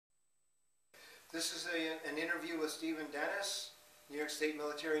This is an interview with Stephen Dennis, New York State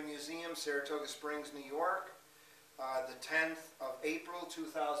Military Museum, Saratoga Springs, New York. The 10th of April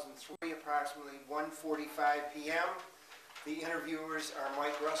 2003, approximately 1:45 p.m. The interviewers are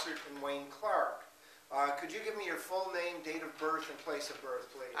Mike Russert and Wayne Clark. Could you give me your full name, date of birth, and place of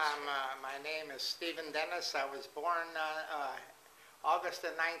birth, please? My name is Stephen Dennis. I was born August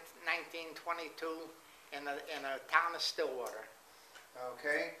the 9th, 1922 in a town of Stillwater.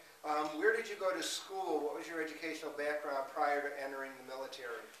 Okay. Where did you go to school? What was your educational background prior to entering the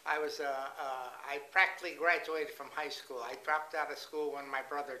military? I practically graduated from high school. I dropped out of school when my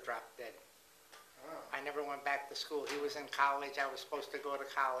brother dropped dead. Oh. I never went back to school. He was in college. I was supposed to go to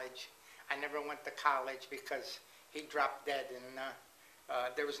college. I never went to college because he dropped dead, and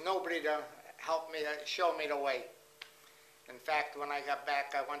there was nobody to help me, show me the way. In fact, when I got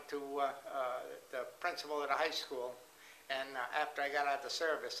back, I went to the principal of the high school, and after I got out of the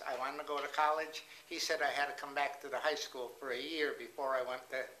service, I wanted to go to college. He said I had to come back to the high school for a year before I went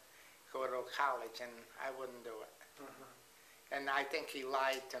to go to college, and I wouldn't do it. Mm-hmm. And I think he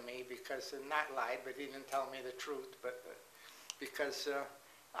lied to me because, not lied, but he didn't tell me the truth, but because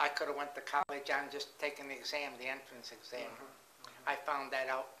I could have went to college on just taking the exam, the entrance exam. Mm-hmm. Mm-hmm. I found that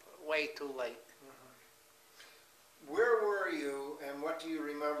out way too late. Mm-hmm. Where were you, and what do you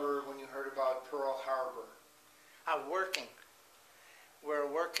remember when you heard about Pearl Harbor? I was working.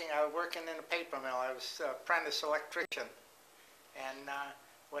 I was working in a paper mill. I was an apprentice electrician. And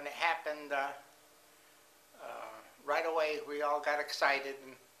when it happened, right away we all got excited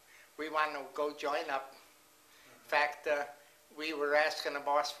and we wanted to go join up. In fact, we were asking the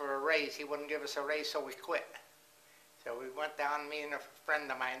boss for a raise. He wouldn't give us a raise, so we quit. So we went down, me and a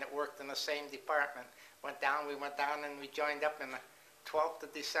friend of mine that worked in the same department, we went down and we joined up, and the 12th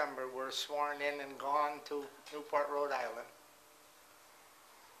of December we were sworn in and gone to Newport, Rhode Island.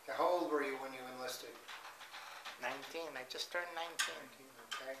 How old were you when you enlisted? 19. I just turned 19.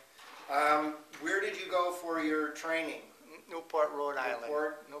 Okay. Where did you go for your training? Newport, Rhode Island.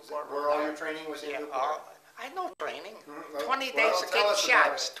 Newport, where all your training was in Newport? I know training. Mm-hmm. 20 days of getting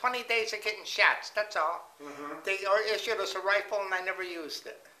shots. 20 days of getting shots, that's all. Mm-hmm. They issued us a rifle and I never used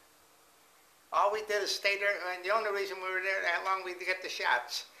it. All we did is stay there, and the only reason we were there that long we to get the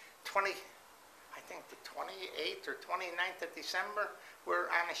shots. I think the 28th or 29th of December, we're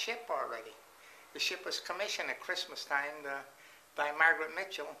on a ship already. The ship was commissioned at Christmas time by Margaret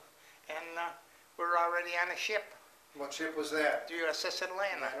Mitchell, and we're already on a ship. What ship was that? The USS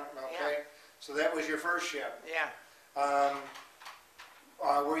Atlanta. Okay. Yeah. So that was your first ship? Yeah.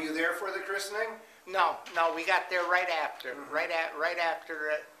 Were you there for the christening? No, we got there right after. Mm-hmm.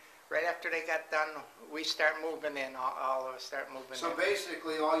 Right after they got done, we start moving in. All of us start moving in. So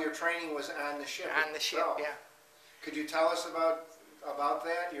basically, all your training was on the ship. On the ship, yeah. Could you tell us about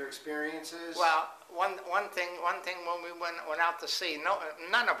that? Your experiences? Well, one thing when we went out to sea,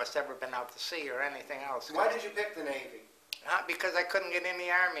 none of us ever been out to sea or anything else. Why did you pick the Navy? Because I couldn't get in the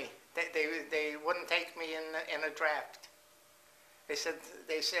Army. They wouldn't take me in a draft. They said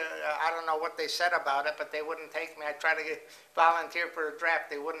I don't know what they said about it, but they wouldn't take me. I tried to volunteer for a draft.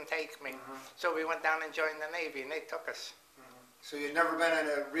 They wouldn't take me. Mm-hmm. So we went down and joined the Navy, and they took us. Mm-hmm. So you'd never been on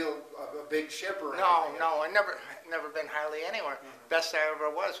a big ship or anything? No, I never been hardly anywhere. Mm-hmm. Best I ever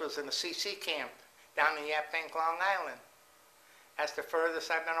was in a CC camp down in Yaphank, Long Island. That's the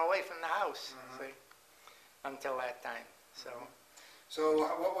furthest I've been away from the house. Mm-hmm. See, until that time. So. Mm-hmm. So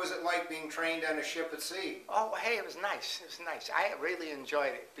what was it like being trained on a ship at sea? Oh, hey, it was nice. It was nice. I really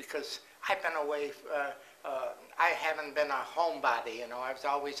enjoyed it because I've been away. I haven't been a homebody, you know. I was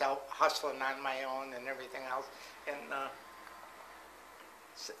always out hustling on my own and everything else. And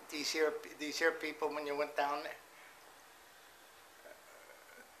these here people, when you went down,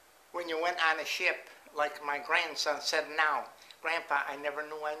 when you went on a ship, like my grandson said now, Grandpa, I never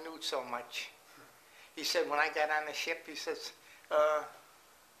knew I knew so much. He said when I got on the ship, he says,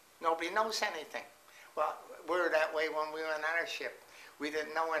 nobody knows anything. Well, we were that way when we were on our ship. We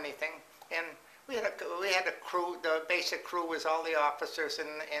didn't know anything, and we had a crew. The basic crew was all the officers and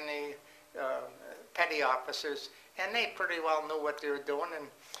the petty officers, and they pretty well knew what they were doing. And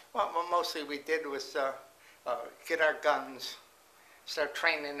what mostly we did was get our guns, start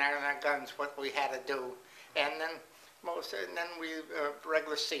training our guns, what we had to do, and then we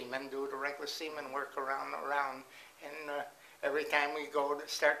regular seamen do the regular seaman work around, and. Every time we go to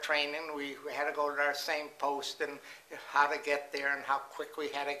start training, we had to go to our same post and how to get there and how quick we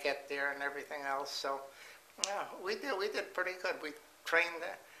had to get there and everything else. So, yeah, we did pretty good. We trained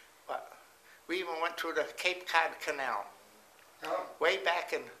we even went through the Cape Cod Canal. Oh. Way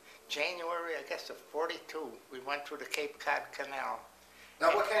back in January, I guess, of '42, we went through the Cape Cod Canal.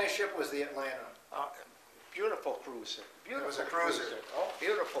 Now, what kind of ship was the Atlanta? Beautiful cruiser. Beautiful It was a cruiser. Oh,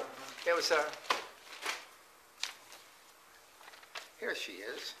 beautiful. It was a... Here she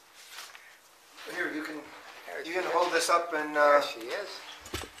is. Here, you can There you she can is. hold this up and. There she is.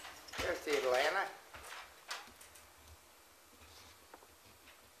 There's the Atlanta.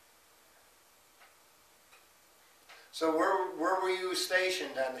 So where were you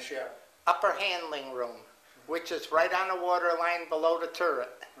stationed on the ship? Upper handling room, which is right on the water line below the turret.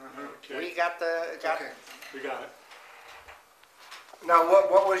 Okay. We got the... Okay. We got it. Now,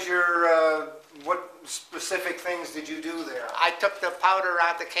 what was your what specific things did you do there? I took the powder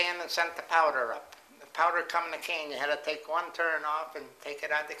out the can and sent the powder up. The powder come in the can. You had to take one turn off and take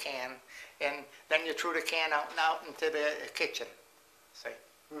it out the can, and then you threw the can out and out into the kitchen. See?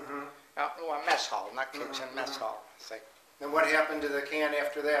 Mm-hmm. Well, mess hall, not kitchen, mess hall. See? And what happened to the can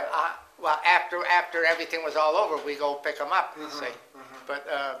after that? Well, after everything was all over, we go pick them up. See?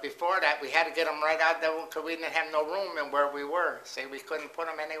 But before that, we had to get them right out there because we didn't have no room in where we were. See, we couldn't put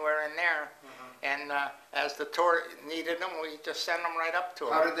them anywhere in there. And as the tour needed them, we just sent them right up to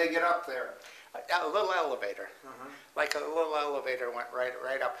them. How did they get up there? A little elevator, like a little elevator went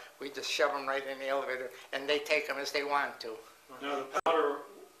right up. We just shove them right in the elevator, and they take them as they want to. Now the powder,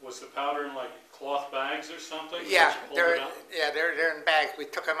 was the powder in like cloth bags or something? Yeah, Just pulled they're it out? they're in bags. We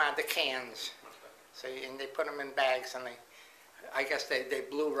took them out of the cans, see, and they put them in bags, and I guess they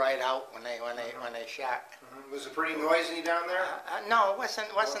blew right out when they shot. Was it pretty noisy down there? No, it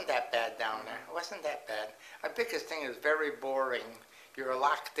wasn't that bad down there. It wasn't that bad. Our biggest thing is very boring. You're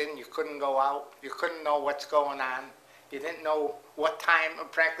locked in. You couldn't go out. You couldn't know what's going on. You didn't know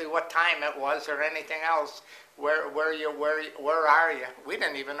practically what time it was or anything else. Where are you? We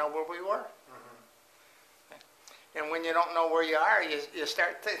didn't even know where we were. And when you don't know where you are, you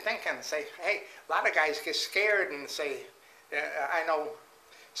start thinking, say, hey, a lot of guys get scared and say, I know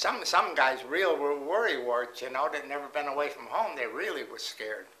some guys real were worry warts, you know, that never been away from home. They really were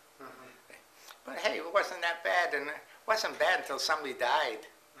scared. But hey, it wasn't that bad, and it wasn't bad until somebody died.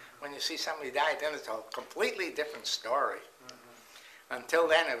 When you see somebody die, then it's a completely different story. Until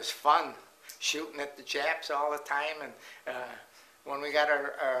then, it was fun, shooting at the Japs all the time. And when we got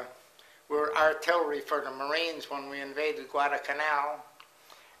we were artillery for the Marines when we invaded Guadalcanal,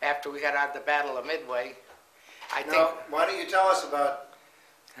 after we got out of the Battle of Midway. Now, why don't you tell us about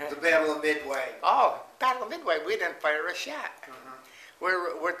the Battle of Midway? Oh, Battle of Midway, we didn't fire a shot.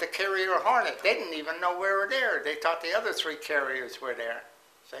 We're at the carrier Hornet. They didn't even know we were there. They thought the other three carriers were there.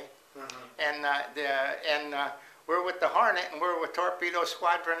 See? And we're with the Hornet, and we're with Torpedo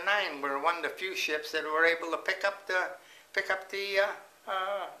Squadron 9. We're one of the few ships that were able to pick up the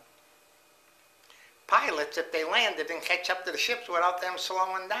pilots if they landed and catch up to the ships without them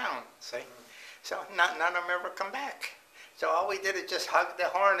slowing down. See? So none of them ever come back. So all we did is just hug the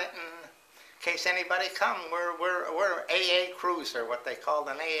Hornet, and in case anybody come, we're AA cruiser, what they called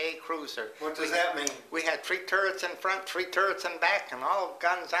an AA cruiser. What does that mean? We had 3 turrets in front, 3 turrets in back, and all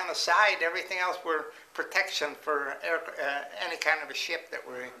guns on the side. Everything else were protection for any kind of a ship that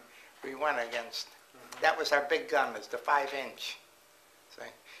we went against. That was our big gun, is the 5-inch.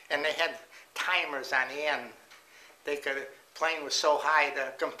 See? And they had timers on the end. Plane was so high,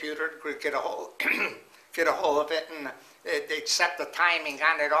 the computer could get a hold of it, and they'd set the timing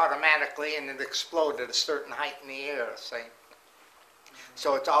on it automatically, and it exploded at a certain height in the air. See,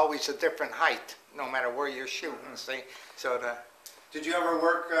 so it's always a different height, no matter where you're shooting. See, so Did you ever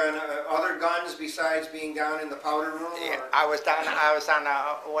work on other guns besides being down in the powder room? Yeah, I was on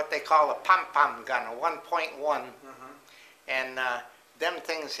what they call a pom-pom gun, a 1.1, and them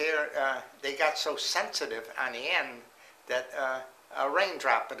things here, they got so sensitive on the end that a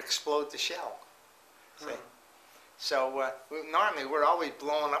raindrop would explode the shell. See? So normally we're always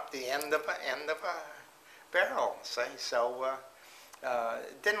blowing up the end of a barrel. See? So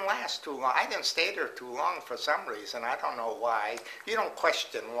it didn't last too long. I didn't stay there too long for some reason. I don't know why. You don't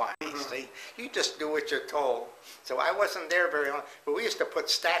question why. See? You just do what you're told. So I wasn't there very long. But we used to put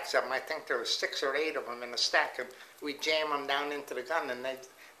stacks of them. I think there was 6 or 8 of them in a stack, and we'd jam them down into the gun, and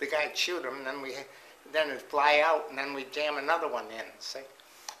the guy'd shoot them, and then it'd fly out, and then we'd jam another one in. See?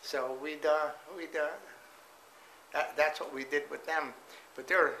 So that's what we did with them. But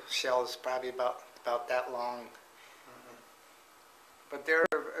their shells probably about that long. But they're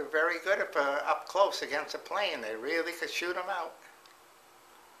very good up close against a plane. They really could shoot them out.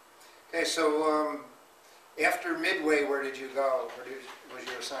 Okay, so after Midway, where did you go? Where was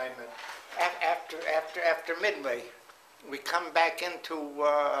your assignment? After Midway, we come back into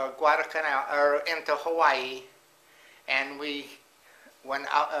Guadalcanal, or into Hawaii, and we went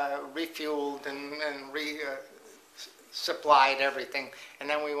out, refueled and supplied everything, and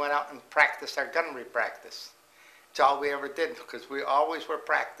then we went out and practiced our gunnery practice. That's all we ever did, because we always were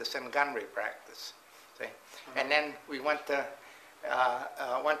practicing gunnery practice. See? And then we went to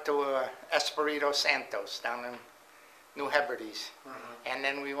Espiritu Santos down in New Hebrides, and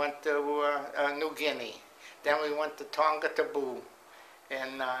then we went to New Guinea. Then we went to Tonga Taboo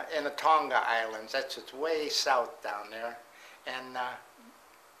in the Tonga Islands. That's just way south down there. And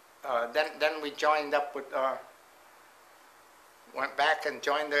then we joined up with, went back and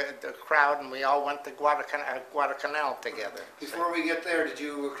joined the crowd, and we all went to Guadalcanal together. Before we get there, did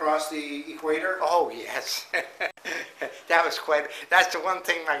you cross the equator? Oh, yes. That was that's the one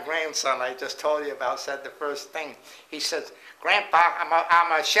thing my grandson I just told you about said the first thing. He says, "Grandpa,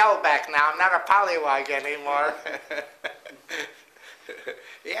 I'm a shellback now. I'm not a pollywog anymore."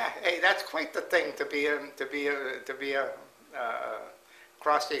 Yeah, hey, that's quite the thing to be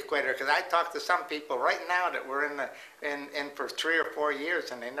across the equator. Because I talk to some people right now that were in for 3 or 4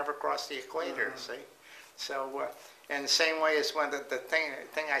 years and they never crossed the equator. See, so in the same way as when the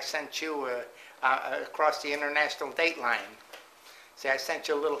thing I sent you across the international date line. See, I sent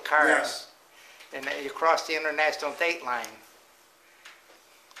you a little card. Yes. And you crossed the international date line.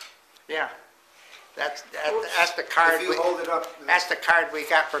 Yeah. That's the card. If you hold it up. That's the card we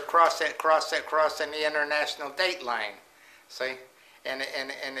got for crossing the international date line. See, and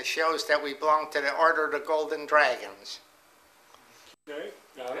it shows that we belong to the Order of the Golden Dragons. Okay,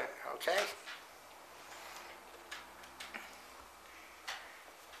 got it. Okay.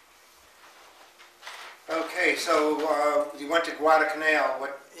 Okay, so you went to Guadalcanal.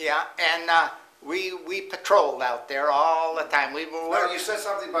 What? Yeah, and we patrolled out there all the time. We were. No, you said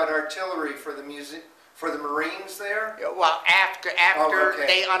something about artillery for the Marines there. Well, after okay.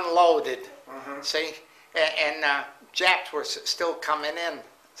 they unloaded, see, and Japs were still coming in,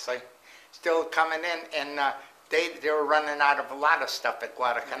 see, still coming in, and they were running out of a lot of stuff at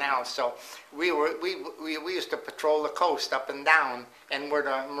Guadalcanal. So we used to patrol the coast up and down, and where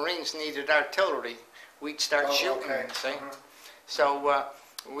the Marines needed artillery, we'd start shooting. Okay. See, so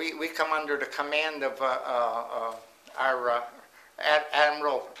we come under the command of our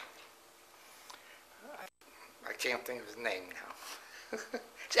Admiral. I can't think of his name now.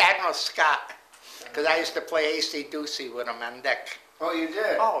 It's Admiral Scott, because I used to play AC-doocy with him on deck. Oh, you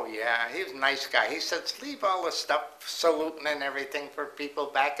did? Oh, yeah, he was a nice guy. He said, leave all the stuff, saluting and everything for people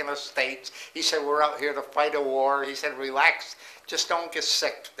back in the States. He said, we're out here to fight a war. He said, relax, just don't get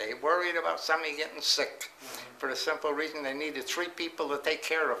sick. They worried about somebody getting sick for the simple reason they needed 3 people to take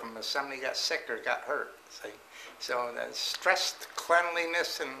care of them if somebody got sick or got hurt. See? So stressed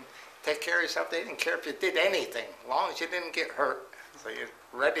cleanliness and take care of yourself. They didn't care if you did anything, as long as you didn't get hurt. So you're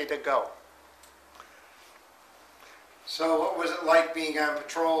ready to go. So what was it like being on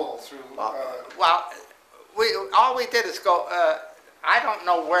patrol through? Well, all we did is go. I don't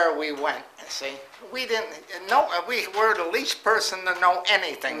know where we went. See, we didn't know. We were the least person to know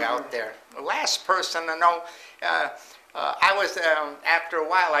anything out there. The last person to know. I was after a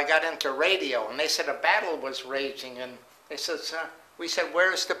while. I got into radio, and they said a battle was raging, and they said. We said,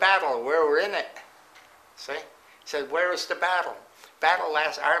 where's the battle? Where we're in it. See? Said, where is the battle?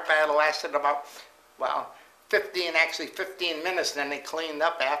 Our battle lasted about, well, 15 minutes, and then they cleaned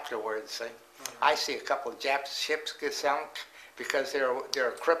up afterwards. See? I see a couple of Jap ships get sunk because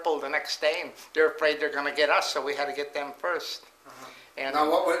they're crippled the next day, and they're afraid they're going to get us, so we had to get them first. And now,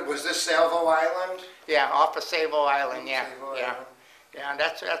 what was this, Salvo Island? Yeah, off of Savo Island, yeah. Savo yeah. Island. Yeah, and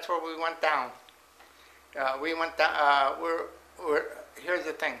that's where we went down. We went down, here's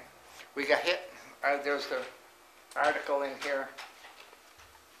the thing. We got hit. There's the article in here.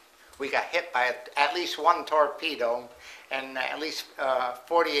 We got hit by at least 1 torpedo and at least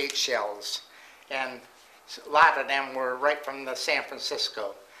 48 shells. And a lot of them were right from the San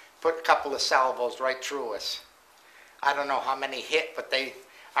Francisco. Put a couple of salvos right through us. I don't know how many hit, but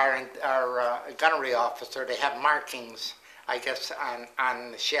our gunnery officer, they have markings, I guess,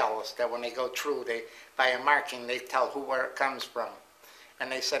 on the shells that when they go through, by a marking, they tell where it comes from.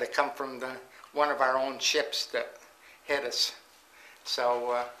 And they said it come from one of our own ships that hit us.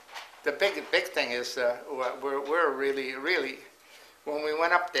 So the big thing is we're really, when we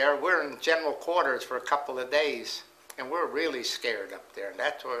went up there, we're in general quarters for a couple of days, and we're really scared up there.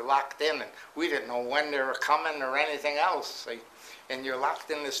 That's where we're locked in, and we didn't know when they were coming or anything else. See? And you're locked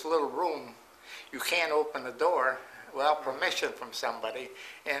in this little room. You can't open the door without permission from somebody,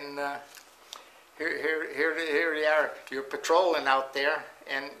 and here they are. You're patrolling out there,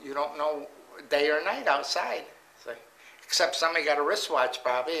 and you don't know day or night outside. See? Except somebody got a wristwatch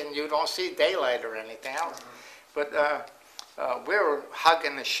probably, and you don't see daylight or anything else. But we were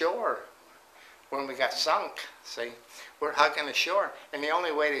hugging the shore when we got sunk, see, we're hugging the shore, and the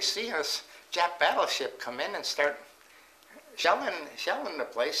only way they see us, Jap battleship come in and start shelling the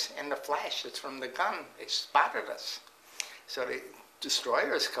place, and the flashes from the gun, they spotted us. So the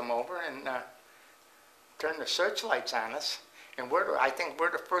destroyers come over and turn the searchlights on us, and I think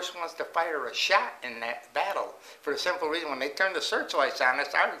we're the first ones to fire a shot in that battle, for the simple reason when they turned the searchlights on us,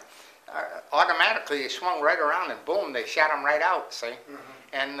 automatically they swung right around and boom, they shot them right out, see?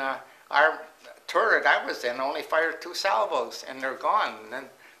 And our turret I was in only fired 2 salvos, and they're gone. And then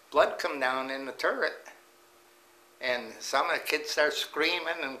blood come down in the turret, and some of the kids start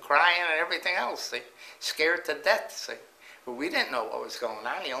screaming and crying and everything else, see? Scared to death, see? But we didn't know what was going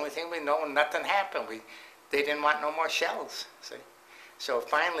on. The only thing we know, nothing happened. They didn't want no more shells, see? So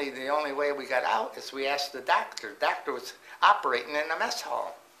finally, the only way we got out is we asked the doctor. The doctor was operating in the mess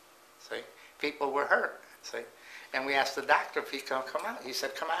hall, see? People were hurt, see? And we asked the doctor if he could come out. He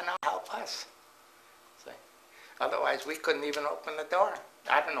said, come on out, help us, see? Otherwise, we couldn't even open the door.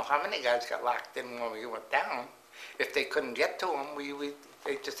 I don't know how many guys got locked in when we went down. If they couldn't get to them,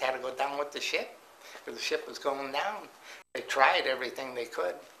 they just had to go down with the ship, because the ship was going down. They tried everything they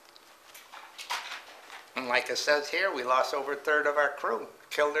could. And like it says here, we lost over 1/3 of our crew,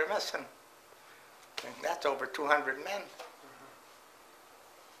 killed or missing. And that's over 200 men.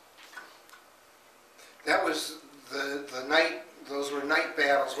 That was the night, those were night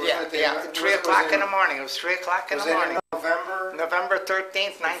battles, wasn't it? Yeah, 3 o'clock in the morning. It was 3 o'clock in the morning. Was it in November? November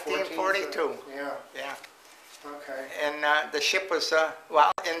 13th, 1942. Yeah. Yeah. Okay. And the ship was,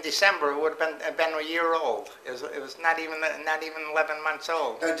 well, in December, it would have been a year old. It was not even 11 months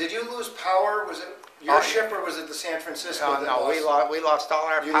old. Now, did you lose power? Was it your ship or was it the San Francisco? No, we lost all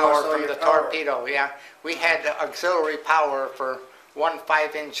our power from the torpedo. Yeah, we had auxiliary power for one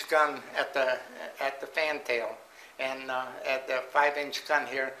 5-inch gun at the fantail, and at the 5-inch gun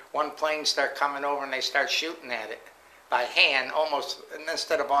here, one plane start coming over and they start shooting at it by hand, almost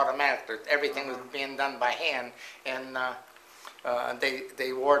instead of automatic. Everything was being done by hand, and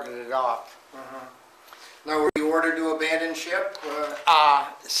they warded it off. Now, were you ordered to abandon ship?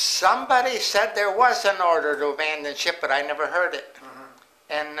 Somebody said there was an order to abandon ship, but I never heard it.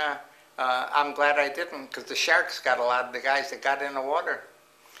 And I'm glad I didn't, because the sharks got a lot of the guys that got in the water.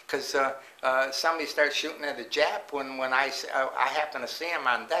 Because somebody started shooting at a Jap when I happened to see him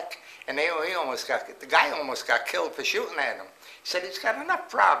on deck, and the guy almost got killed for shooting at him. He said he's got enough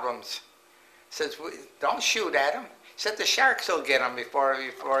problems. He says, don't shoot at him. He said the sharks will get him before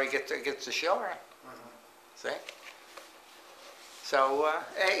he gets ashore. See? So,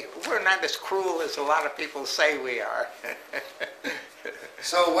 hey, we're not as cruel as a lot of people say we are.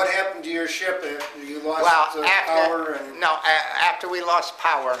 So what happened to your ship? You lost power? No, after we lost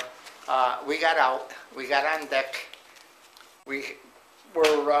power, we got out. We got on deck. We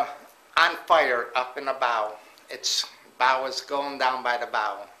were on fire up in the bow. Bow was going down by the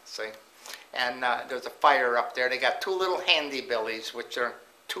bow, see? And there's a fire up there. They got 2 little handy billies, which are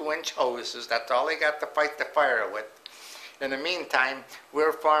 2-inch hoses. That's all they got to fight the fire with. In the meantime,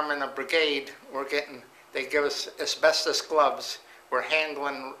 we're forming a brigade. They give us asbestos gloves. We're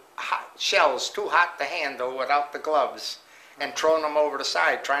handling shells too hot to handle without the gloves and throwing them over the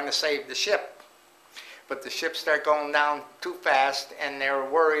side, trying to save the ship. But the ship started going down too fast, and they were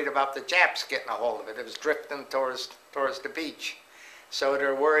worried about the Japs getting a hold of it. It was drifting towards the beach. So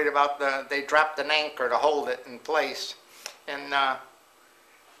they're worried about they dropped an anchor to hold it in place. And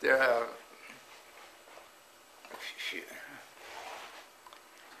they're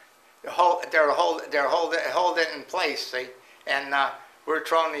hold it in place, see, and we're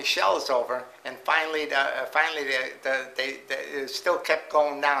throwing these shells over, and finally it still kept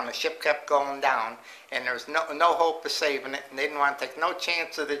going down. The ship kept going down, and there was no hope of saving it, and they didn't want to take no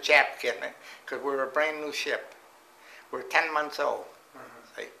chance of the Jap getting it, because we were a brand new ship. We're 10 months old,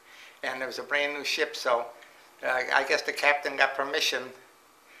 see, and it was a brand new ship, so I guess the captain got permission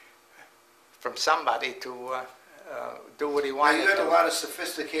from somebody to do what he wanted. Now, you had a lot of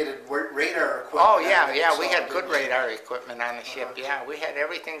sophisticated radar equipment. Oh yeah, we had good radar equipment on the ship. Yeah, we had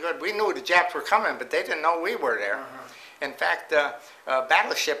everything good. We knew the Japs were coming, but they didn't know we were there. In fact,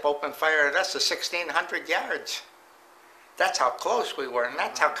 battleship opened fire at us at 1,600 yards. That's how close we were, and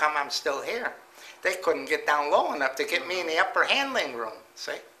that's how come I'm still here. They couldn't get down low enough to get me in the upper handling room.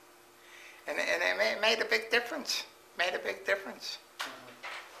 See, and it made a big difference. Made a big difference.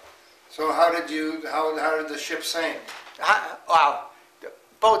 So how did the ship sink? Well, the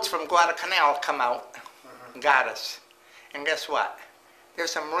boats from Guadalcanal come out and got us. And guess what?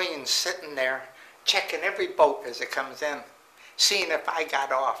 There's some Marines sitting there checking every boat as it comes in, seeing if I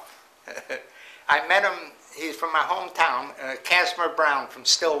got off. I met him, he's from my hometown, Casimir Brown from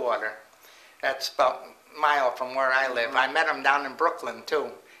Stillwater. That's about a mile from where I live. I met him down in Brooklyn, too,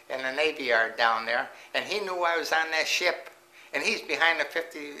 in the Navy Yard down there. And he knew I was on that ship. And he's behind a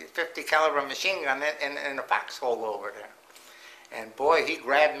 50 caliber machine gun in the foxhole over there. And boy, he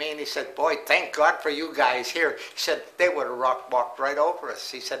grabbed me and he said, boy, thank God for you guys here. He said, they would have walked right over us.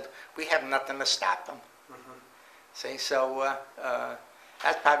 He said, we have nothing to stop them. See, so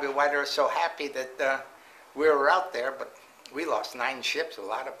that's probably why they're so happy that we were out there, but we lost 9 ships. A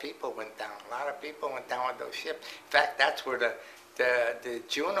lot of people went down. A lot of people went down with those ships. In fact, that's where the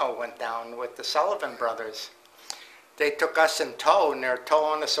Juno went down with the Sullivan brothers. They took us in tow, and they're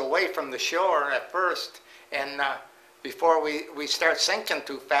towing us away from the shore at first. And before we start sinking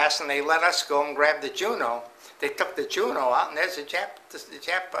too fast, and they let us go and grab the Juno. They took the Juno out, and there's a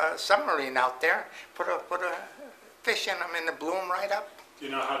Jap submarine out there. Put a fish in them, and it blew them right up. Do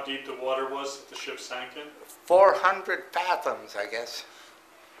you know how deep the water was that the ship sank in? 400 fathoms, I guess.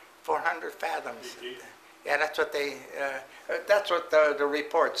 400 fathoms. Deep. Yeah, that's what the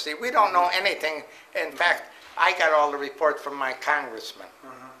reports. See, we don't know anything. In fact, I got all the reports from my congressman,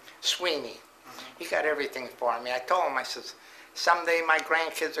 Sweeney. He got everything for me. I told him, I says, someday my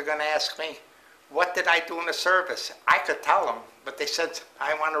grandkids are going to ask me, what did I do in the service? I could tell them, but they said,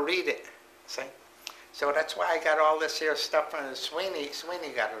 I want to read it. See? So that's why I got all this here stuff from Sweeney. Sweeney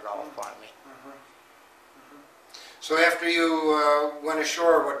got it all for me. So after you went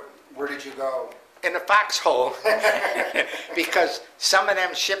ashore, where did you go? In the foxhole. Because some of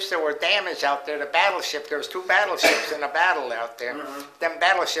them ships that were damaged out there, the battleship, there was 2 battleships in a battle out there. Them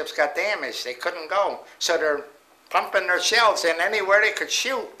battleships got damaged. They couldn't go. So they're pumping their shells in anywhere they could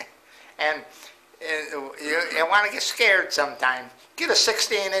shoot. And you want to get scared sometime. Get a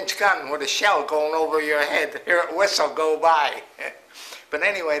 16-inch gun with a shell going over your head. Hear a whistle go by. But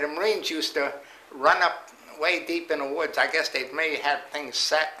anyway, the Marines used to run up way deep in the woods. I guess they may have things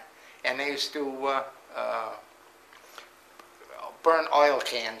set, and they used to burn oil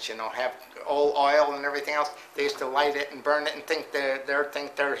cans, you know, have old oil and everything else. They used to light it and burn it and think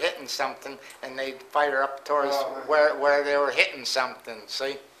they're hitting something, and they'd fire up towards where they were hitting something,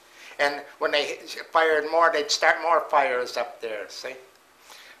 see? And when they fired more, they'd start more fires up there, see?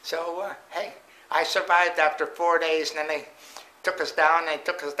 So, hey, I survived after 4 days, and then they took us down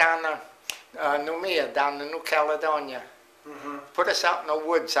to Noumea, down to New Caledonia. Put us out in the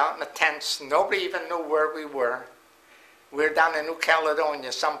woods, out in the tents. Nobody even knew where we were. We were down in New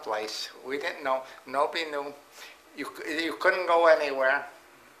Caledonia someplace. We didn't know. Nobody knew. You couldn't go anywhere.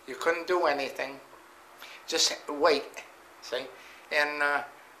 You couldn't do anything. Just wait, see? And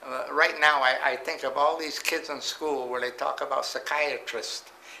right now, I think of all these kids in school where they talk about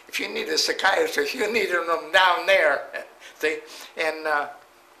psychiatrists. If you need a psychiatrist, you need them down there, see? And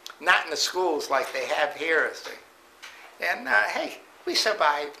not in the schools like they have here, see? And hey, we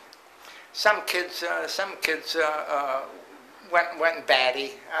survived. Some kids went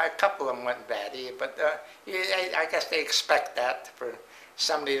batty. A couple of them went batty, but I guess they expect that for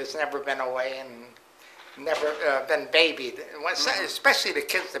somebody that's never been away and never been babied. Especially the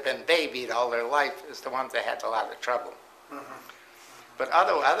kids that have been babied all their life is the ones that had a lot of trouble. But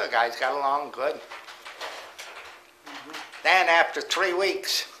other guys got along good. Then after 3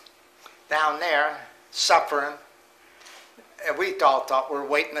 weeks down there, suffering, we all thought we were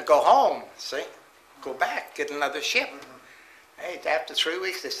waiting to go home, see? Go back, get another ship. Hey, after 3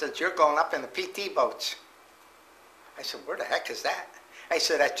 weeks, they said, you're going up in the PT boats. I said, where the heck is that? I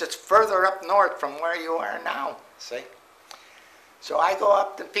said, that's just further up north from where you are now, see? So I go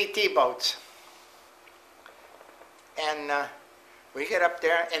up the PT boats. And we get up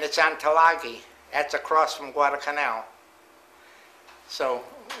there, and it's on Talagi. That's across from Guadalcanal. So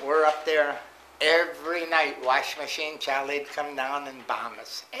we're up there every night. Wash machine, Charlie'd come down and bomb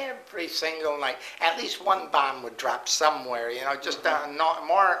us. Every single night. At least one bomb would drop somewhere, you know, just to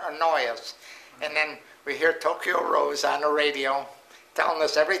more annoy us. And then we hear Tokyo Rose on the radio telling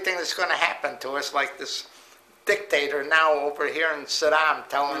us everything that's going to happen to us, like this dictator now over here in Saddam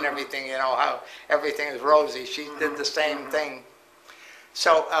telling everything, you know, how everything is rosy. She did the same thing.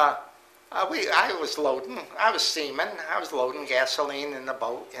 So I was loading, I was seaman, I was loading gasoline in the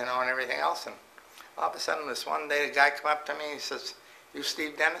boat, you know, and everything else. And all of a sudden, this one day, the guy come up to me, he says, you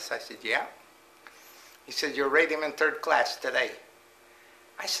Steve Dennis? I said, yeah. He said, you're radium in 3rd class today.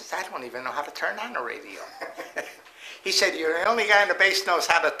 I said, I don't even know how to turn on the radio. He said, you're the only guy in the base knows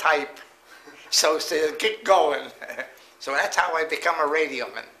how to type. So he said, get going. So that's how I become a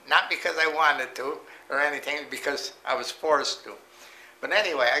radioman. Not because I wanted to or anything, because I was forced to. But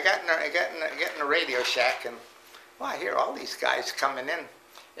anyway, I got in the radio shack, and well, I hear all these guys coming in,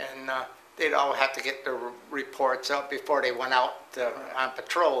 and they'd all have to get their reports up before they went out on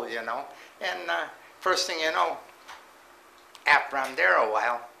patrol, you know. And first thing you know, after I'm there a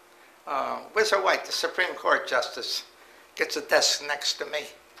while, Whizzer White, the Supreme Court Justice, gets a desk next to me.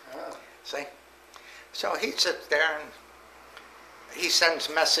 Oh. See? So he sits there and he sends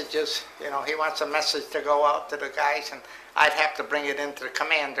messages. You know, he wants a message to go out to the guys, and I'd have to bring it into the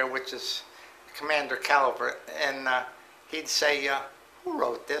commander, which is Commander Calvert, and he'd say, who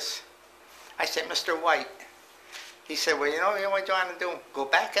wrote this? I say, Mr. White. He said, well, you know what you want to do? Go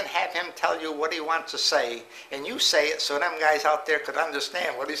back and have him tell you what he wants to say, and you say it so them guys out there could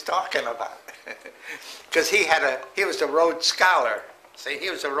understand what he's talking about. Because he was a Rhodes Scholar. See, he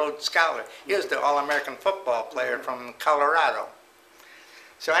was a Rhodes Scholar. He was the All-American football player from Colorado.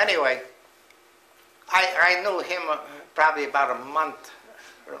 So anyway, I knew him probably about a month,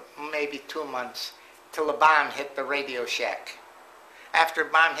 or maybe 2 months, till the bomb hit the Radio Shack. After the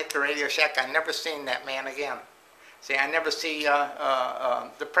bomb hit the Radio Shack, I never seen that man again. See, I never see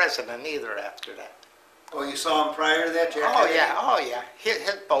the president either after that. Oh, you saw him prior to that, Jack? Oh yeah.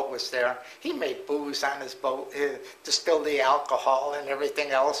 His boat was there. He made booze on his boat, distilled the alcohol and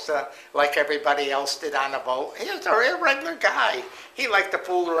everything else, like everybody else did on the boat. He was a regular guy. He liked to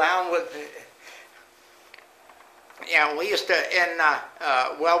fool around with. Yeah, we used to,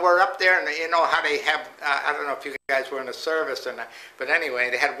 well, we're up there, and you know how they have, I don't know if you guys were in the service or not, but anyway,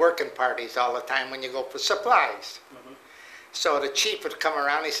 they had working parties all the time when you go for supplies. Mm-hmm. So the chief would come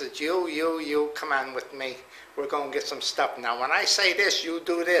around, he says, you, come on with me. We're going to get some stuff now. When I say this, you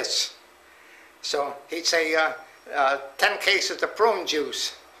do this. So he'd say, 10 cases of prune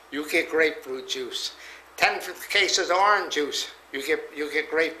juice, you get grapefruit juice. 10 cases of orange juice, you get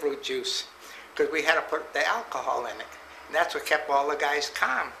grapefruit juice. Because we had to put the alcohol in it. And that's what kept all the guys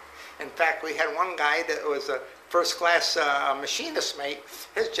calm. In fact, we had one guy that was a first-class machinist mate.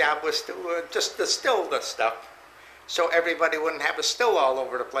 His job was to just distill the stuff, so everybody wouldn't have a still all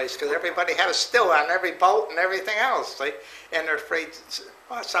over the place, because everybody had a still on every boat and everything else. See? And they're afraid,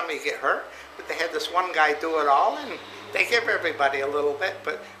 well, somebody get hurt. But they had this one guy do it all, and they give everybody a little bit.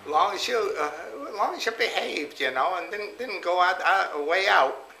 But as long as you behaved, you know, and didn't go way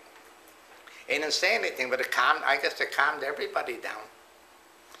out. They didn't say anything, but I guess it calmed everybody down.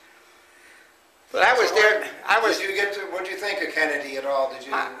 But I was so there. What did you think of Kennedy at all? Did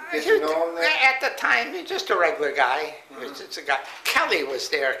you get to know him there? At the time, he was just a regular guy. He was just a guy. Kelly was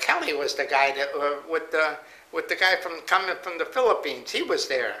there. Kelly was the guy that with the guy coming from the Philippines. He was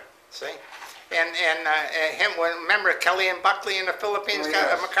there. See, and him. Remember Kelly and Buckley in the Philippines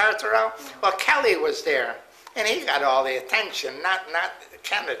got MacArthur out. Well, Kelly was there, and he got all the attention. Not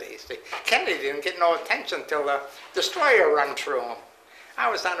Kennedy. See, Kennedy didn't get no attention till the destroyer run through him. I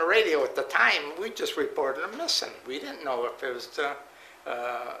was on the radio at the time. We just reported him missing. We didn't know if it was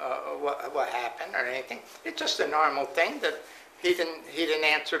what happened or anything. It's just a normal thing that he didn't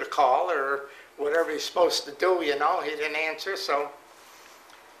answer the call or whatever he's supposed to do. You know, he didn't answer. So,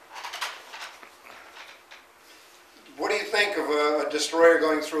 what do you think of a destroyer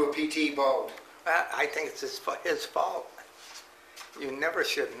going through a PT boat? I think it's his fault. You never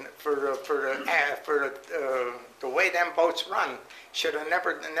should, for the way them boats run, should have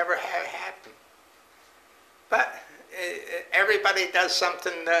never happened. But everybody does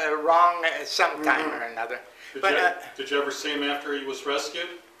something wrong at some time or another. Did you ever see him after he was rescued?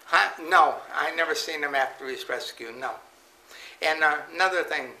 No, I never seen him after he was rescued. No. And another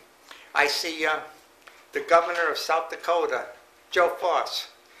thing, I see the governor of South Dakota, Joe Foss,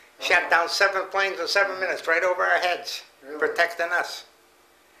 shot down 7 planes in 7 minutes right over our heads. Really? Protecting us.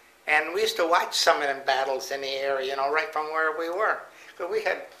 And we used to watch some of them battles in the area, you know, right from where we were. Because we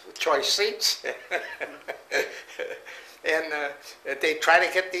had choice seats. And they try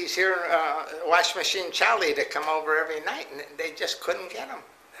to get these here wash machine Charlie to come over every night, and they just couldn't get them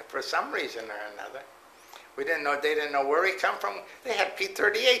for some reason or another. They didn't know where he come from. They had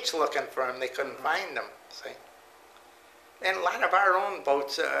P-38s looking for him. They couldn't find them, see. And a lot of our own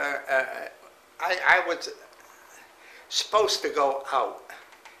boats, I was supposed to go out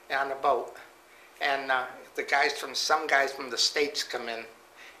on a boat, and some guys from the States come in,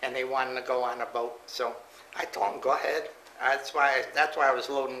 and they wanted to go on a boat. So I told them, go ahead. That's why I was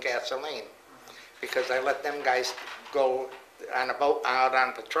loading gasoline, because I let them guys go on a boat out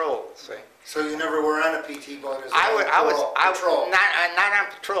on patrol. See. So you never were on a PT boat as I was patrol? Not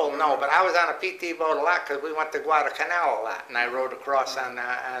on patrol, no, but I was on a PT boat a lot because we went to Guadalcanal a lot, and I rode across on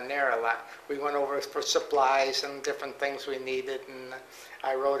there a lot. We went over for supplies and different things we needed, and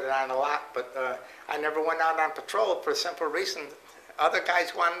I rode it on a lot, but I never went out on patrol for a simple reason. Other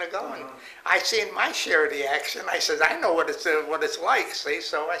guys wanted to go, and I seen my share of the action. I said, I know what it's like, see,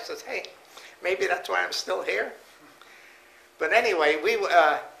 so I said, hey, Maybe that's why I'm still here. But anyway,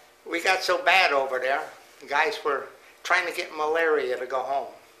 we got so bad over there, guys were trying to get malaria to go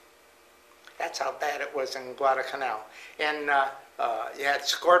home. That's how bad it was in Guadalcanal. And you had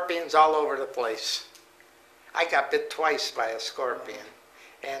scorpions all over the place. I got bit twice by a scorpion.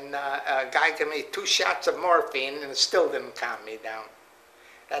 And a guy gave me 2 shots of morphine and it still didn't calm me down.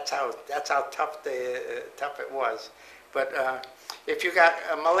 That's how tough it was. But if you got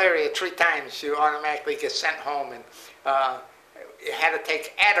malaria 3 times, you automatically get sent home. And you had to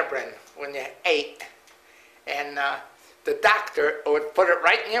take Atabrin when you ate. And the doctor would put it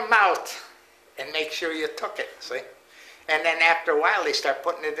right in your mouth and make sure you took it, see? And then after a while, they start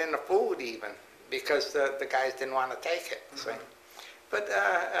putting it in the food even, because the guys didn't want to take it, see? But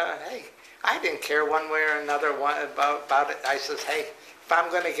hey, I didn't care one way or another about it. I says, hey, if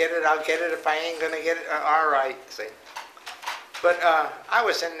I'm going to get it, I'll get it. If I ain't going to get it, all right, see? But I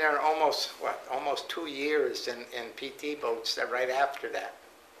was in there almost 2 years in PT boats right after that.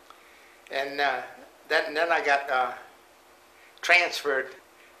 And then I got transferred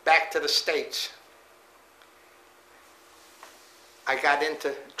back to the States. I got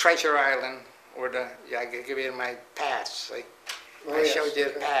into Treasure Island, where I could give you my pass, see? Oh, I yes. showed you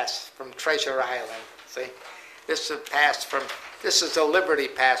the pass from Treasure Island, see? This is a Liberty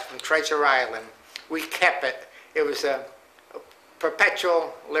Pass from Treasure Island. We kept it. It was a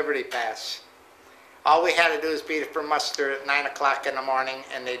perpetual Liberty Pass. All we had to do is be for muster at 9 o'clock in the morning,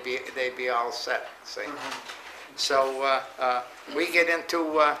 and they'd be all set, see? So we get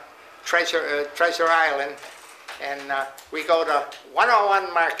into Treasure Island, and we go to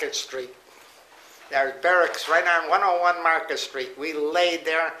 101 Market Street. There's barracks right on 101 Market Street. We laid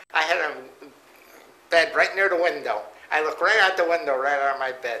there. I had a bed right near the window. I looked right out the window, right out of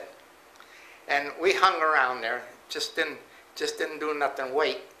my bed. And we hung around there, just didn't do nothing,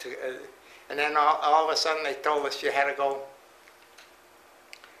 wait. And then all of a sudden they told us you had to go.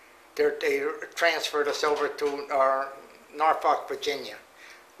 They transferred us over to Norfolk, Virginia.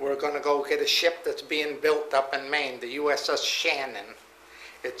 We're going to go get a ship that's being built up in Maine, the USS Shannon.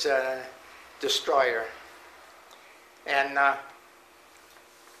 It's a destroyer. And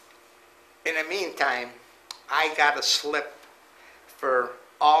in the meantime, I got a slip for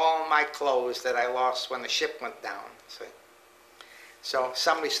all my clothes that I lost when the ship went down. See? So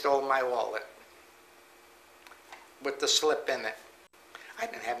somebody stole my wallet with the slip in it. I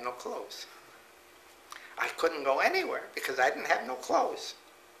didn't have no clothes. I couldn't go anywhere because I didn't have no clothes.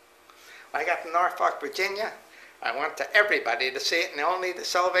 When I got to Norfolk, Virginia, I went to everybody to see it, and only the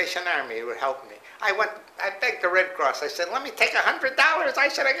Salvation Army would help me. I begged the Red Cross. I said, let me take $100. I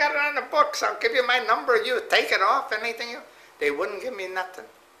said, I got it on the books. I'll give you my number. You take it off, anything. They wouldn't give me nothing.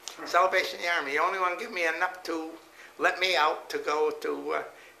 Salvation Army, the only one give me enough to let me out to go to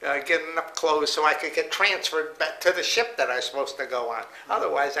get enough clothes so I could get transferred back to the ship that I was supposed to go on.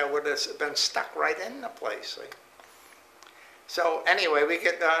 Otherwise, I would have been stuck right in the place. See? So anyway, we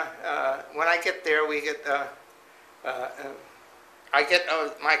get when I get there, we get I get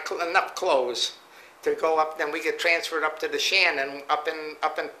enough clothes to go up. Then we get transferred up to the Shannon up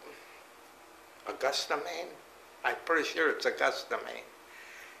in Augusta, Maine. I'm pretty sure it's Augusta, Maine.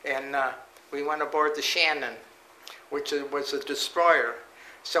 And we went aboard the Shannon, which was a destroyer.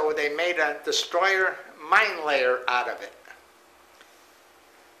 So they made a destroyer mine layer out of it.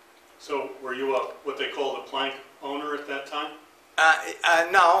 So were you what they called a plank owner at that time?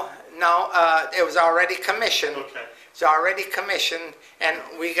 No, it was already commissioned. Okay. It's already commissioned, and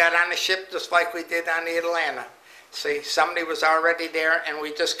we got on the ship just like we did on the Atlanta. See, somebody was already there, and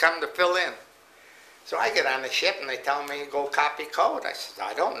we just come to fill in. So I get on the ship, and they tell me, go copy code. I said,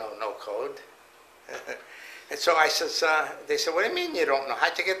 I don't know no code. And so I says, they said, what do you mean you don't know?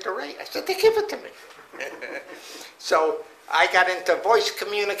 How'd you get the rate? I said, they give it to me. So I got into voice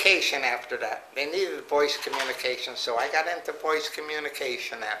communication after that. They needed voice communication, so I got into voice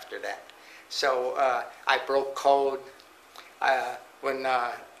communication after that. So I broke code. When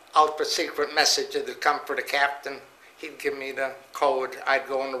Ultra Secret message would come for the captain, he'd give me the code. I'd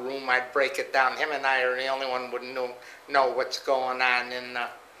go in the room, I'd break it down. Him and I are the only one would know what's going on in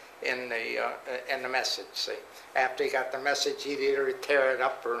the message. See, after he got the message, he'd either tear it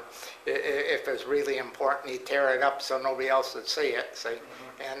up, or if it was really important, he'd tear it up so nobody else would see it. See,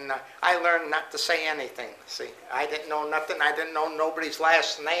 and I learned not to say anything. See, I didn't know nothing. I didn't know nobody's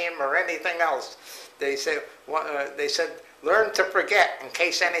last name or anything else. They said learn to forget in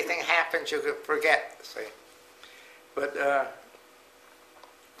case anything happens. You could forget. See, but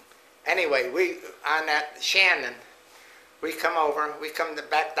anyway, we on that Shannon. We come over, we come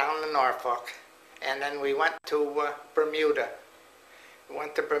back down to Norfolk, and then we went to Bermuda. We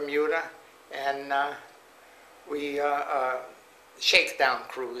went to Bermuda, and we shakedown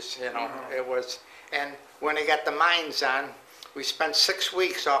cruise, you know, it was. And when they got the mines on, we spent 6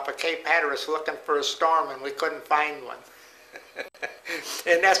 weeks off of Cape Hatteras looking for a storm, and we couldn't find one.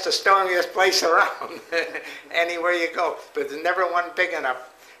 And that's the stormiest place around, anywhere you go. But there's never one big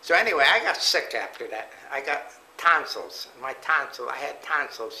enough. So anyway, I got sick after that. I got tonsils. My tonsils, I had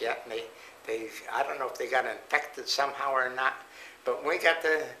tonsils yet, and I don't know if they got infected somehow or not. But when we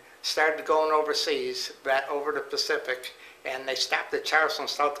started going overseas, back over the Pacific, and they stopped at Charleston,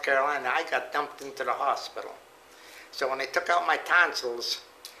 South Carolina, I got dumped into the hospital. So when they took out my tonsils,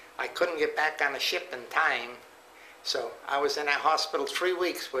 I couldn't get back on the ship in time. So I was in that hospital 3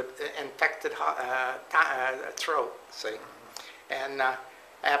 weeks with infected throat, see. And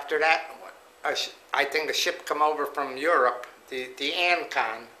after that, I think the ship come over from Europe, the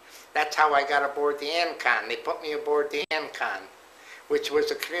Ancon. That's how I got aboard the Ancon. They put me aboard the Ancon, which was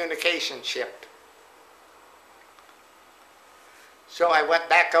a communication ship. So I went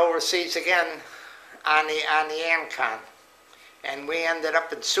back overseas again on the Ancon, and we ended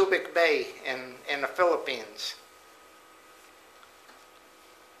up in Subic Bay in the Philippines.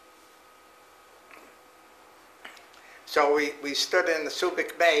 So we stood in the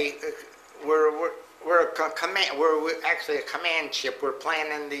Subic Bay. We're actually a command ship. We're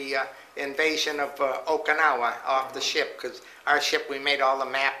planning the invasion of Okinawa off the ship, because our ship, we made all the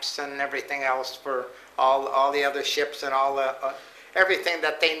maps and everything else for all the other ships, and all the everything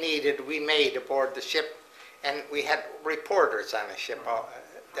that they needed we made aboard the ship, and we had reporters on the ship.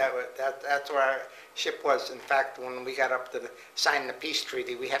 That's where our ship was. In fact, when we got up to sign the peace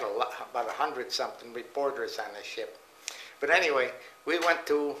treaty, we had about 100-something reporters on the ship. But anyway, we went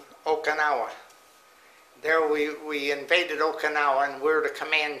to Okinawa. There we invaded Okinawa, and we were the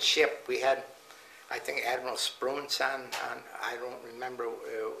command ship. We had, I think, Admiral Spruance on I don't remember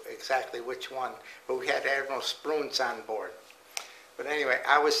exactly which one, but we had Admiral Spruance on board. But anyway,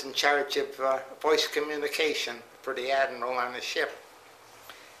 I was in charge of voice communication for the Admiral on the ship.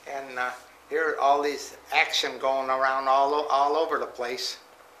 And here all these action going around all over the place,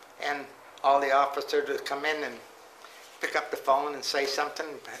 and all the officers would come in and pick up the phone and say something,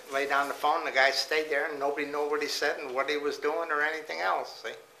 lay down the phone. The guy stayed there, and nobody knew what he said and what he was doing or anything else.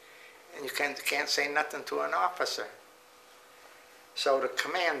 See? And you can't say nothing to an officer. So the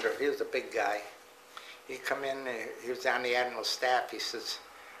commander, he was a big guy. He come in, he was on the Admiral's staff. He says,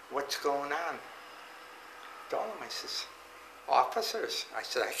 "What's going on?" I told him, I says, "Officers." I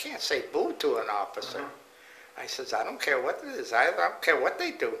said, "I can't say boo to an officer." I says, "I don't care what it is. I don't care what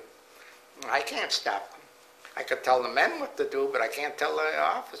they do. I can't stop them. I could tell the men what to do, but I can't tell the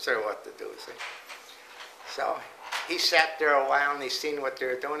officer what to do." See? So he sat there a while, and he seen what they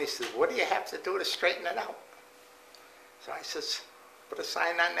were doing. He says, "What do you have to do to straighten it out?" So I says, "Put a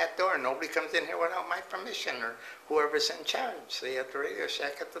sign on that door. Nobody comes in here without my permission, or whoever's in charge." See, at the Radio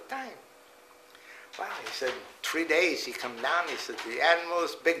Shack at the time. Wow, he said, 3 days he come down. He said, the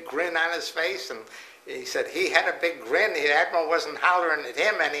Admiral's big grin on his face, and he said he had a big grin. The Admiral wasn't hollering at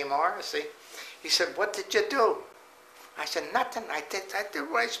him anymore. See. He said, "What did you do?" I said, "Nothing. I did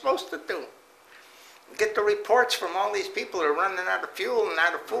what I was supposed to do. Get the reports from all these people who are running out of fuel and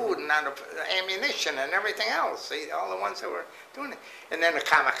out of food and out of ammunition and everything else. See, all the ones that were doing it." And then the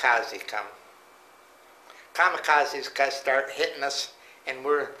kamikaze come. Kamikazes start hitting us, and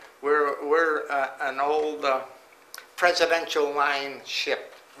we're an old presidential line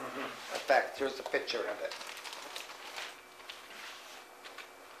ship. In fact, here's a picture of it.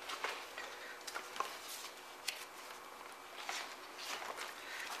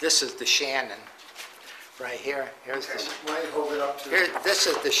 This is the Shannon, right here. Here's Okay, the. might hold it up to. Here, this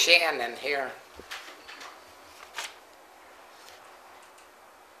is the Shannon here.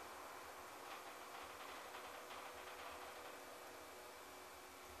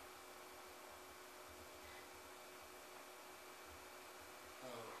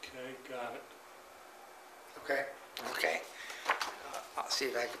 Okay, got it. Okay. Okay. I'll see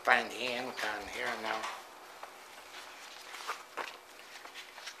if I can find the Ancon here now.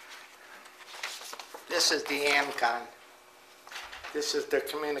 This is the Ancon. This is the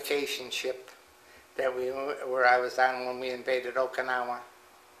communication ship that where I was on when we invaded Okinawa.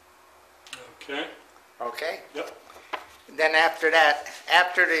 Okay. Okay? Yep. Then after that,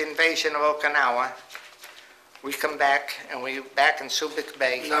 after the invasion of Okinawa, we come back, and we back in Subic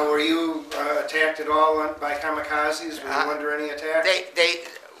Bay. Now, were you attacked at all by kamikazes? Were you under any attack?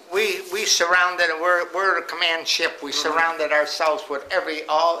 We surrounded. We're the command ship. We surrounded ourselves with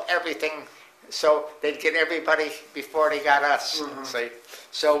everything, so they'd get everybody before they got us. See,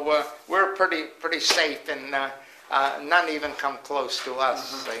 so we're pretty safe, and none even come close to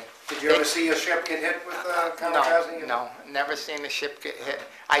us. See, Did you ever see a ship get hit with kamikaze? No, never seen a ship get hit.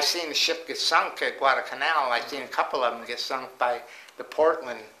 I seen a ship get sunk at Guadalcanal. I seen a couple of them get sunk by the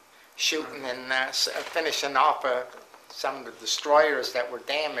Portland shooting and finishing off some of the destroyers that were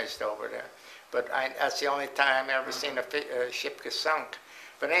damaged over there. But that's the only time I ever seen a ship get sunk.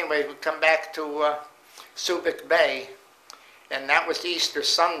 But anyway, we come back to Subic Bay, and that was Easter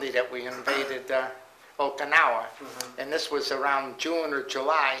Sunday that we invaded Okinawa. And this was around June or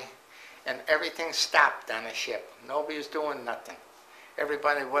July, and everything stopped on the ship. Nobody was doing nothing.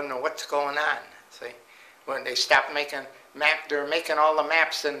 Everybody wondering what's going on. See, when they stopped making they're making all the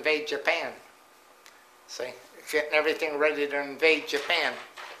maps to invade Japan. See, getting everything ready to invade Japan,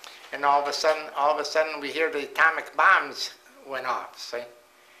 and all of a sudden, we hear the atomic bombs went off. See,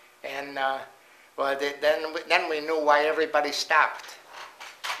 and well, then we knew why everybody stopped,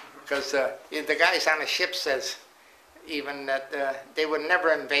 because the guys on the ship says even that they would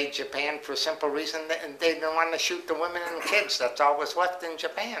never invade Japan for a simple reason that they didn't want to shoot the women and kids. That's all was left in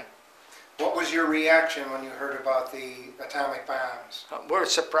Japan. What was your reaction when you heard about the atomic bombs? We're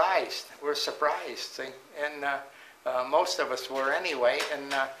surprised. We're surprised, see? And most of us were anyway,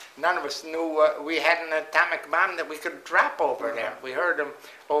 and none of us knew we had an atomic bomb that we could drop over there. We heard them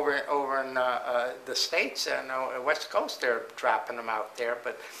over in the States and West Coast, they're dropping them out there,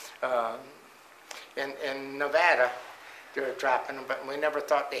 but in Nevada, they're dropping them, but we never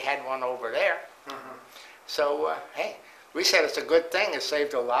thought they had one over there. So, hey, we said it's a good thing. It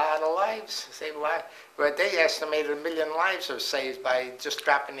saved a lot of lives. It saved a lot. But they estimated 1 million lives are saved by just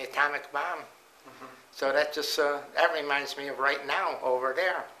dropping the atomic bomb. So that just, that reminds me of right now over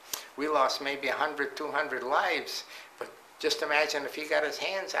there. We lost maybe 100, 200 lives. But just imagine if he got his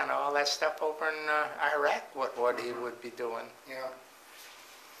hands on all that stuff over in Iraq, what he would be doing. Yeah.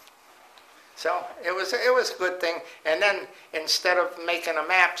 So it was a good thing. And then instead of making the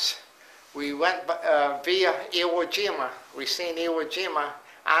maps, we went via Iwo Jima. We seen Iwo Jima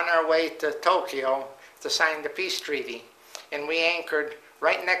on our way to Tokyo to sign the peace treaty. And we anchored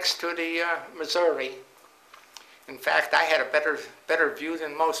right next to the Missouri. In fact, I had a better view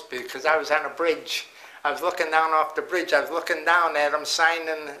than most because I was on a bridge. I was looking down off the bridge. I was looking down at them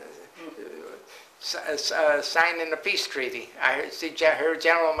signing the peace treaty. I heard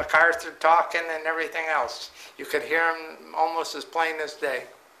General MacArthur talking and everything else. You could hear him almost as plain as day.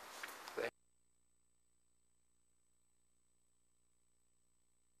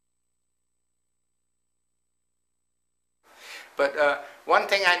 But one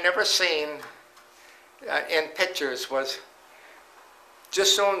thing I never seen in pictures was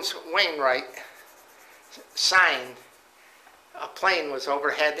just soon as Wainwright signed, a plane was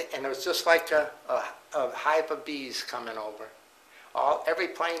overhead, and it was just like a hive of bees coming over. Every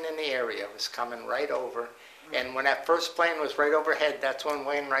plane in the area was coming right over, and when that first plane was right overhead, that's when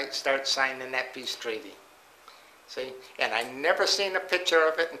Wainwright started signing that peace treaty. See, and I never seen a picture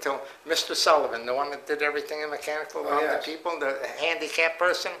of it until Mr. Sullivan, the one that did everything in mechanical, the people, the handicapped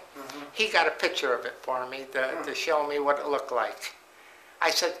person, he got a picture of it for me to show me what it looked like. I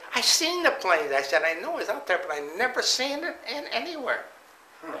said, I seen the plane. I said, I know it's out there, but I never seen it anywhere.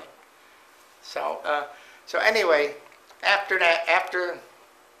 So, so anyway, after that, after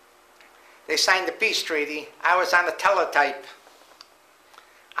they signed the peace treaty, I was on a teletype.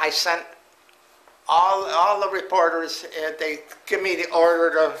 I sent all the reporters, they give me the order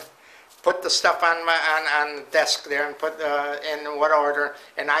to put the stuff on the desk there and put in what order,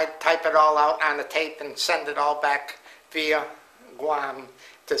 and I type it all out on the tape and send it all back via Guam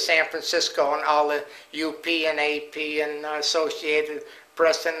to San Francisco and all the UP and AP and Associated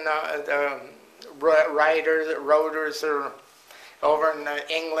Press and the Reuters or over in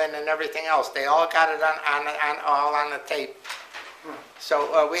England and everything else. They all got it all on the tape.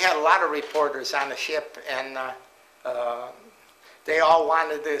 So we had a lot of reporters on the ship, and they all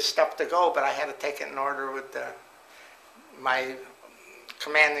wanted this stuff to go, but I had to take it in order with my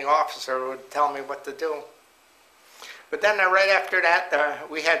commanding officer would tell me what to do. But then right after that,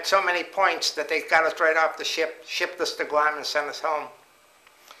 we had so many points that they got us right off the ship, shipped us to Guam and sent us home.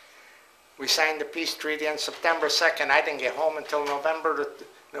 We signed the peace treaty on September 2nd. I didn't get home until November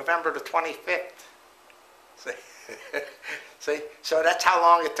the 25th. See, so that's how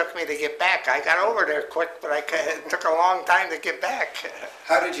long it took me to get back. I got over there quick, but it took a long time to get back.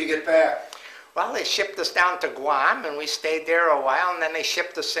 How did you get back? Well, they shipped us down to Guam, and we stayed there a while, and then they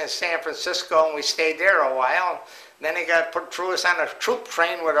shipped us to San Francisco, and we stayed there a while. Then they threw us on a troop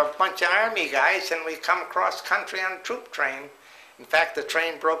train with a bunch of Army guys, and we come across country on a troop train. In fact, the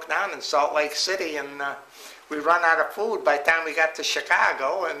train broke down in Salt Lake City, and we run out of food by the time we got to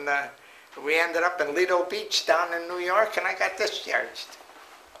Chicago, and we ended up in Lido Beach down in New York, and I got discharged.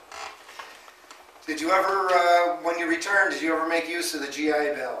 Did you ever, when you returned, did you ever make use of the GI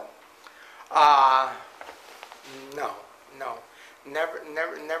Bill? No, no. Never.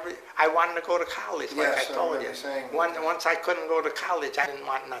 I wanted to go to college, like Yes, I told remember you. saying that. Once I couldn't go to college, I didn't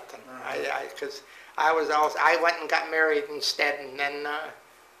want nothing. Because I went and got married instead, and then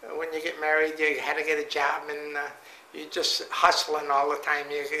when you get married, you had to get a job, and you just hustling all the time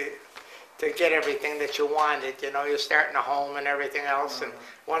to get everything that you wanted. You know, you're starting a home and everything else. And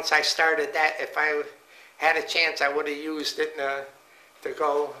once I started that, if I had a chance, I would have used it to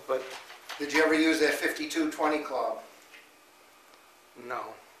go, but Did you ever use that 5220 club? no.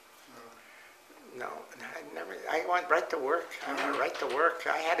 No, I never. I went right to work. I went right to work.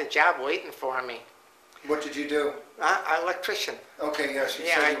 I had a job waiting for me. What did you do? Electrician. Okay, yes, you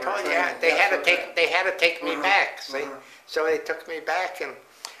Yeah, said I you were told you. training. They Yes, had to okay. take me back. See, so they took me back, and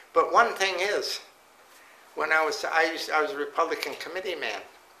but one thing is, when I was a Republican committee man,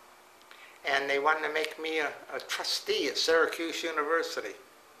 and they wanted to make me a trustee at Syracuse University,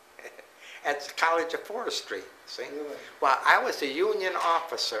 at the College of Forestry. See, Really? well, I was a union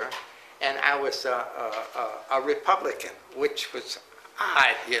officer, and I was a Republican, which was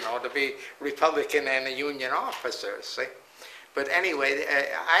odd, you know, to be Republican and a union officer, see. But anyway,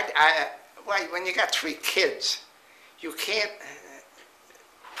 when you got 3 kids, you can't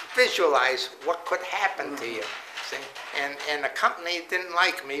visualize what could happen to you, see. And the company didn't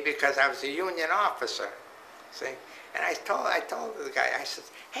like me because I was a union officer, see. And I told the guy, I said,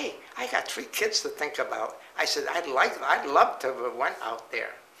 hey, I got 3 kids to think about. I said, I'd love to have went out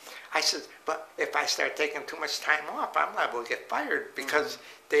there. I said, but if I start taking too much time off, I'm liable to get fired because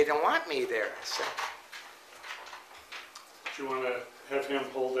they don't want me there. So, Do you want to have him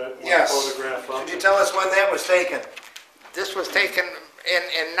hold that one Yes. photograph up? Could you tell us when that was taken? this was taken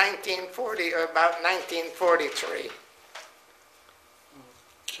in 1940, about 1943.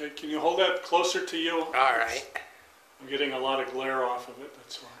 Okay, can you hold that closer to you? All right. I'm getting a lot of glare off of it,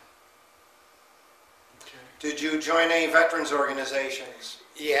 that's why. Okay. Did you join any veterans organizations?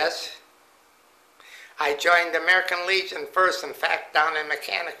 Yes. I joined the American Legion first, in fact, down in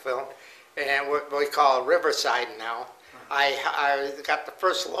Mechanicville, and what we call Riverside now. I got the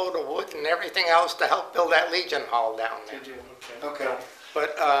first load of wood and everything else to help build that Legion Hall down there. Did you? Okay. Okay.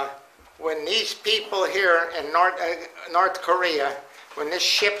 But when these people here in North Korea, when this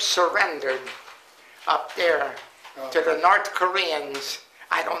ship surrendered up there to the North Koreans,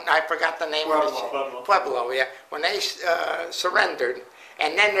 I forgot the name of the ship. Pueblo, yeah. When they surrendered,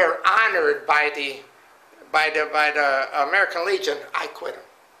 and then they're honored by the American Legion, I quit them.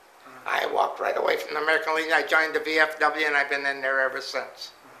 I walked right away from the American Legion. I joined the VFW, and I've been in there ever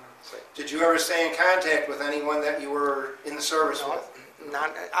since. Did you ever stay in contact with anyone that you were in the service with?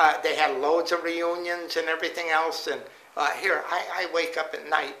 They had loads of reunions and everything else. And here, I wake up at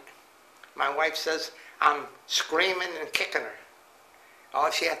night. My wife says I'm screaming and kicking her. All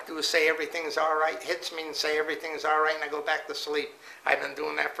she has to do is say everything's all right, hits me and say everything's all right, and I go back to sleep. I've been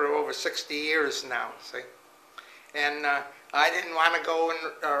doing that for over 60 years now, see. And I didn't want to go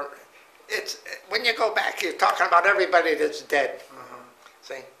and, when you go back, you're talking about everybody that's dead,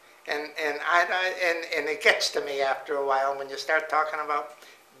 see. And it gets to me after a while when you start talking about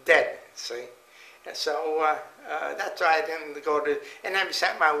dead, see. And so that's why I didn't go to, and then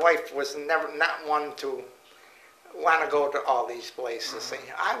besides, my wife was not one to want to go to all these places. See,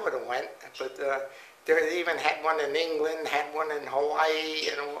 I would have went, but they even had one in England, had one in Hawaii,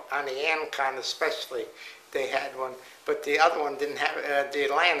 you know, on the Ancon especially, they had one. But the other one didn't have, the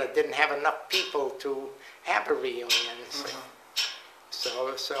Atlanta didn't have enough people to have a reunion. See.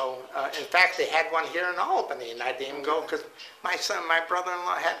 So in fact, they had one here in Albany, and I didn't even go because my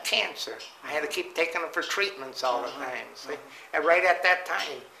brother-in-law had cancer. I had to keep taking him for treatments all the time. See, and right at that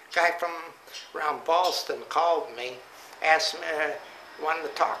time, a guy from around Boston called me, asked me, wanted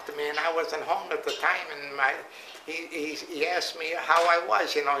to talk to me, and I wasn't home at the time, and he asked me how I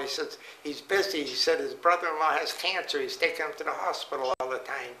was. You know, he said he's busy. He said his brother-in-law has cancer. He's taking him to the hospital all the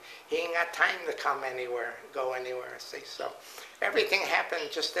time. He ain't got time to come anywhere, go anywhere. See, so everything happened.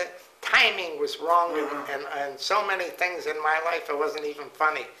 Just that timing was wrong, and so many things in my life. It wasn't even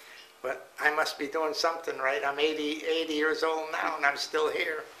funny. But I must be doing something right. I'm 80 years old now, and I'm still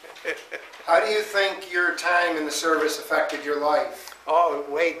here. How do you think your time in the service affected your life? Oh,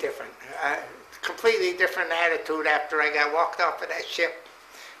 way different. Completely different attitude after I got walked off of that ship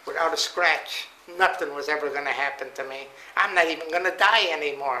without a scratch. Nothing was ever going to happen to me. I'm not even going to die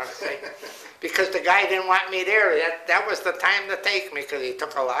anymore. See? Because the guy didn't want me there. That was the time to take me, because he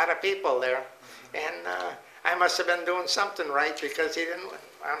took a lot of people there. And I must have been doing something right, because he didn't.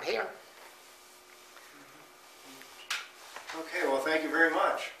 I'm here. Okay, well, thank you very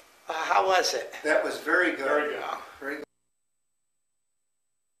much. How was it? That was very good. Very good. Oh. Very good.